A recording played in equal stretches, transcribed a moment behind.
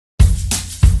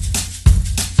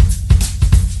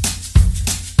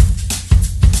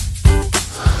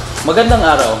Magandang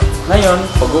araw! Ngayon,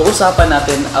 pag-uusapan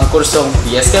natin ang kursong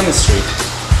BS Chemistry.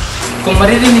 Kung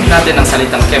maririnig natin ang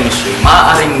salitang chemistry,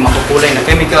 maaaring makukulay na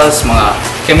chemicals, mga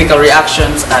chemical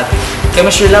reactions, at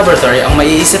chemistry laboratory ang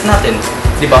maiisip natin.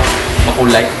 Di ba?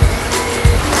 Makulay.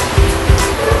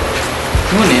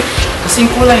 Ngunit, kasing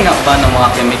kulay nga ba ng mga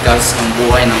chemicals ang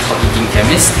buhay ng pagiging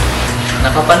chemist?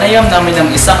 Nakapanayam namin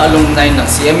ng isang alumni ng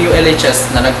CMU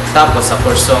LHS na nagtapos sa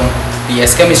kursong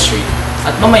BS Chemistry.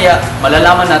 At mamaya,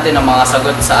 malalaman natin ang mga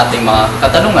sagot sa ating mga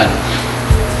katanungan.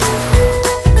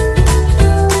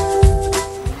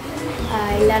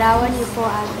 Larawan niyo po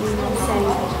ang inyong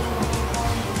sarili.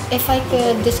 If I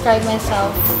could describe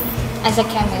myself as a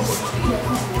chemist,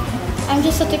 I'm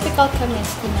just a typical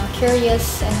chemist,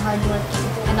 curious and hardworking,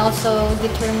 and also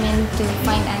determined to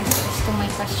find answers to my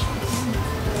questions.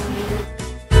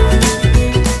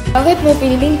 Bakit mo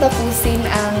piniling tapusin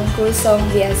ang kursong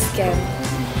BS Chem?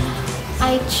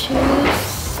 I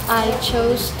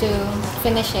chose to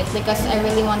finish it because I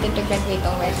really wanted to graduate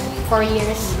already. 4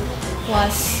 years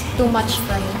was too much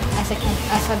for me as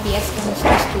a BS chemistry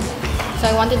student. So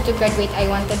I wanted to graduate. I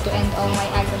wanted to end all my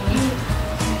agony.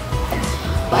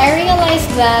 I realized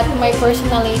that my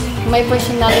personality my course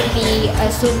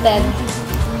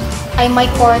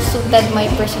suited my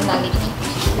personality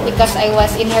because I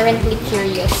was inherently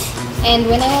curious. And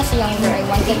when I was younger, I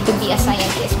wanted to be a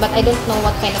scientist, but I don't know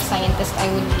what kind of scientist I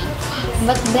would be.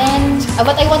 But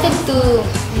I wanted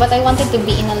to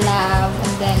be in a lab,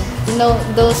 and then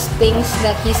those things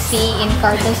that you see in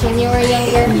cartoons when you were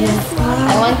younger. Yes.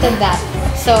 I wanted that.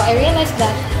 So I realized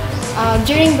that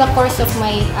during the course of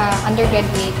my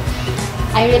undergraduate,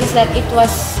 I realized that it was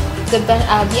the best.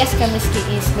 BS Chemistry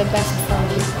is the best for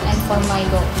me and for my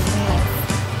goals in life.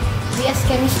 BS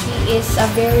Chemistry is a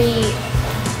very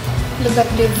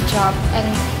lucrative job, and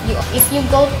if you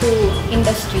go to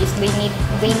industries, they need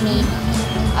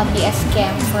a BS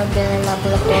Chem for their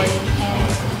laboratory, and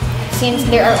since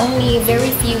there are only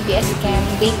very few BS Chem,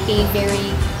 they pay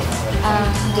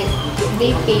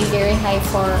very high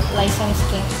for licensed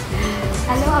chem.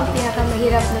 Ano ang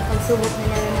pinakamahirap na pagsubok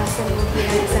na naranasan mo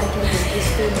bilang isang chemistry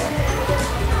student?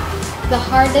 The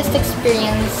hardest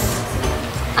experience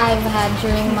I've had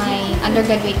during my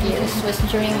undergraduate years was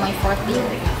during my 4th year.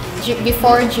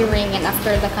 Before, during, and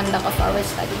after the conduct of our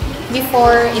study.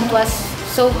 Before, it was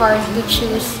so hard to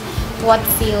choose what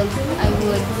field I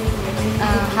would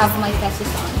have my thesis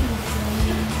on.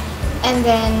 And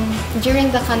then, during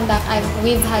the conduct,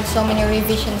 we've had so many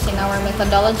revisions in our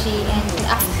methodology, and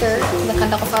after the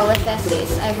conduct of our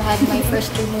thesis, I've had my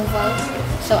first removal.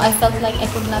 So I felt like I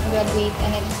could not graduate,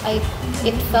 and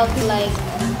it felt like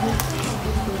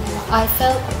I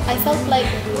felt like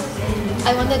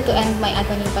I wanted to end my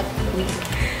agony, but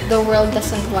the world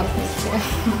doesn't want me to.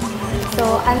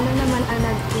 So, ano naman ang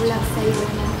nagtulak sa'yo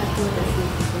ng patuloy?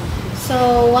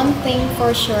 So, one thing for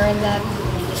sure that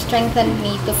strengthened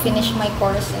me to finish my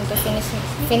course and to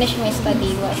finish my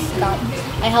study was God.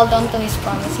 I held on to His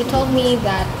promise. He told me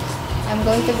that I'm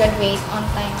going to graduate on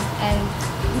time, and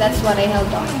that's what I held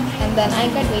on. And then I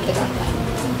graduated on time.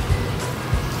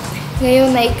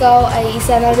 Ngayon na ikaw ay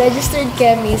isa na registered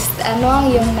chemist, ano ang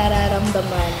iyong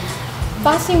nararamdaman?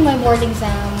 Passing my board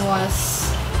exam was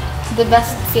the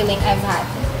best feeling I've had.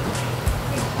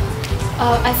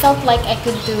 I felt like I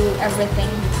could do everything.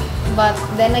 But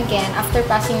then again, after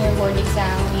passing your board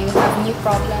exam, you have new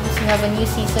problems, you have a new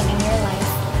season in your life.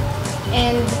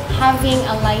 And having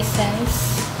a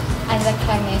license as a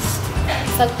chemist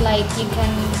felt like you can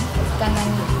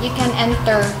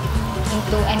enter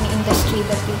into any industry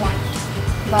that you want.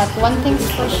 But one thing's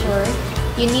for sure,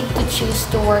 you need to choose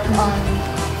to work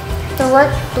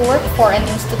for an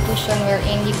institution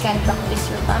wherein you can practice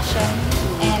your passion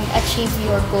and achieve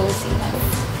your goals in life.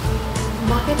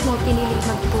 Bakit mo piniling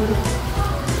magturo?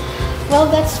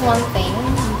 Well, that's one thing.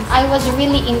 I was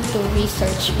really into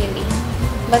research, really.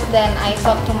 But then I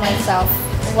thought to myself,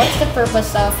 what's the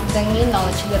purpose of the new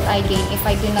knowledge that I gain if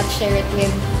I do not share it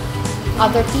with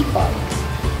other people?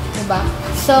 Diba?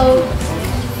 So,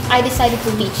 I decided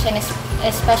to teach, and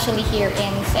especially here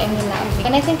in CMU Lab.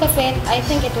 When I think of it, I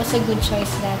think it was a good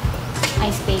choice that I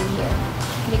stayed here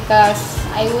because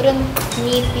I wouldn't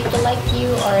meet people like you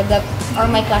or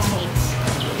my classmates.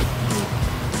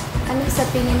 Ano sa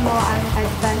tingin mo ang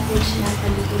advantage ng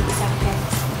pagiging isang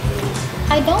chemist?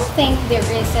 I don't think there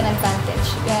is an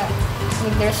advantage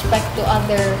with respect to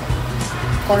other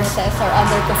courses or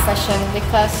other profession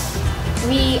because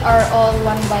we are all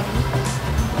one body.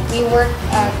 We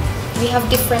have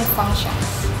different functions.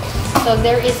 So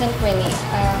there isn't really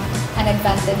an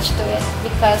advantage to it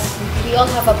because we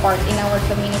all have a part in our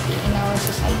community, in our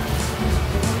society.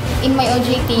 in my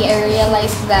OJT, I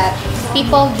realized that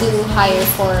people do hire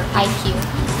for IQ,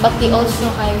 but they also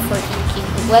hire for EQ,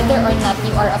 whether or not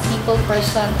you are a people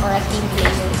person or a team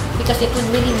player, because it would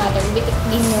really matter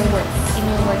in your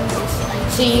workplace.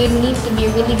 So you need to be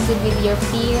really good with your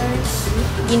peers.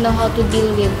 You know how to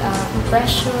deal with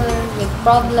pressure, with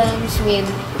problems, with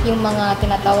yung mga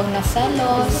tinatawag na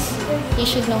selos. You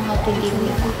should know how to deal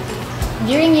with that.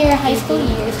 During your high school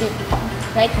years,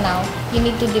 right now, you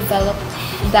need to develop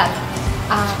that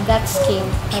skill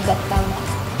and that talent.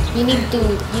 You need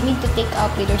to take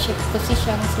up leadership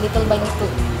positions little by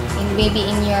little, maybe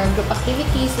in your group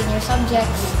activities, in your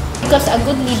subjects. Because a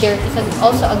good leader is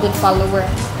also a good follower.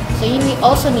 So you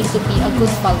also need to be a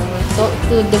good follower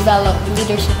to develop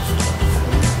leadership skills.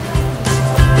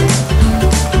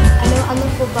 Ano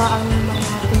po ba ang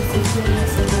mga prinsipyo niyo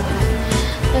sa buhay?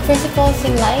 The principles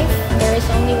in life, there is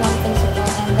only one principle,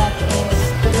 and that is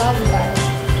to love God.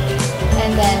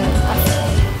 And then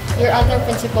your other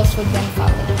principles would then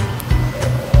follow.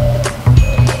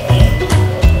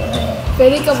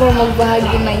 Pwede ka ba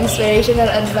magbahagi ng inspirational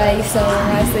advice sa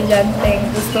mga estudyanteng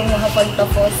gustong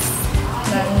makapagtapos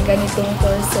ng ganitong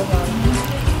kurso, ma'am?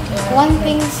 One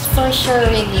thing's for sure,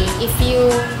 really, if you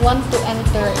want to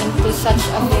enter into such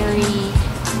a very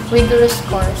rigorous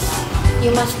course,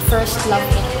 you must first love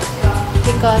it.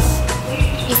 Because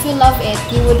if you love it,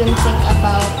 you wouldn't think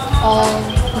about all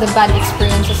the bad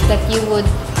experiences that you would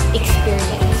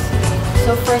experience.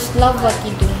 So first, love what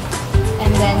you do.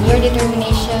 And then your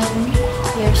determination,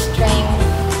 your strength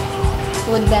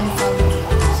would then follow.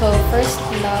 So first,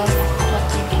 love what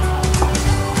you do.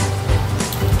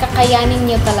 Kakayanin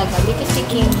nyo talaga because you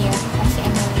came here as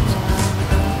an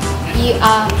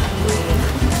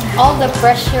all the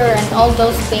pressure and all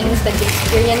those things that you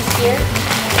experience here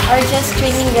are just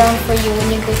training ground for you when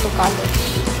you go to college.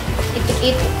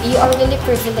 You are really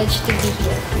privileged to be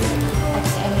here at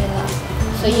CMU.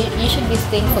 So you should be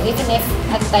thankful, even if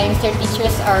at times your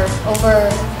teachers are over.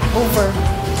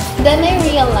 Then I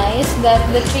realized that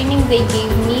the training they gave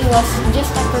me was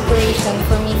just a preparation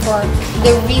for me for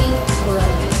the real world.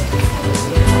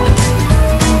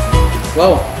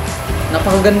 Wow!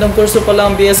 Napakagandang kurso pala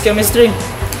ang BS Chemistry.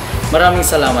 Maraming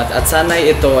salamat at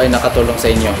sana'y ito ay nakatulong sa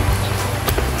inyo.